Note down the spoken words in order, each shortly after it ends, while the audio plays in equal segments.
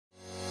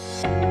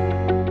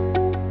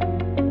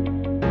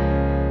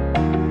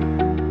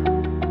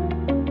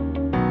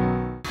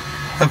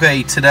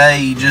Okay,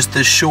 today just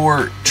the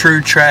short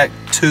True Track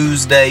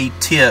Tuesday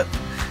tip.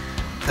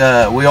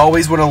 We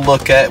always want to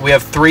look at, we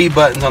have 3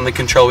 buttons on the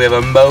control. We have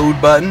a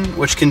mode button,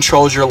 which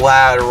controls your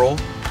lateral.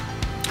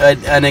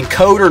 An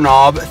encoder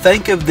knob,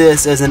 think of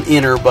this as an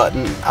enter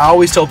button. I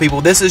always tell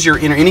people this is your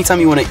enter. Anytime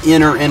you want to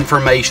enter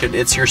information,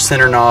 it's your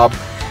center knob,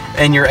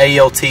 and your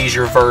ALT is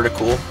your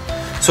vertical.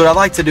 So what I'd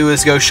like to do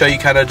is go show you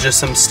kind of just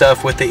some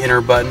stuff with the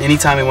enter button.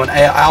 Anytime you want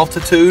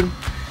altitude,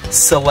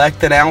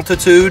 select an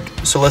altitude.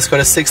 So let's go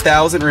to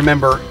 6,000.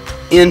 Remember,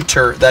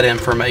 enter that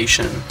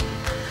information.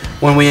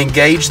 When we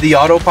engage the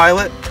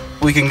autopilot,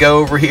 we can go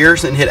over here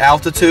and hit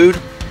altitude,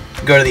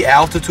 go to the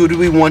altitude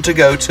we want to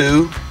go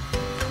to,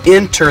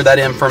 enter that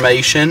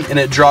information, and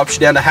it drops you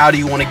down to how do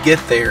you want to get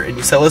there. And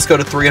you say, let's go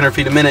to 300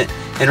 feet a minute,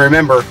 and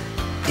remember,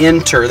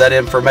 enter that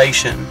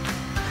information.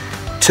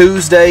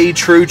 Tuesday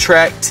True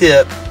Track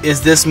tip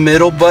is this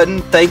middle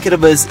button. Think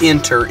of it as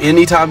enter.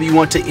 Anytime you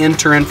want to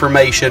enter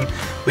information,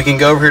 we can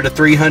go over here to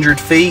 300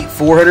 feet,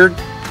 400,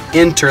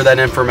 enter that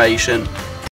information.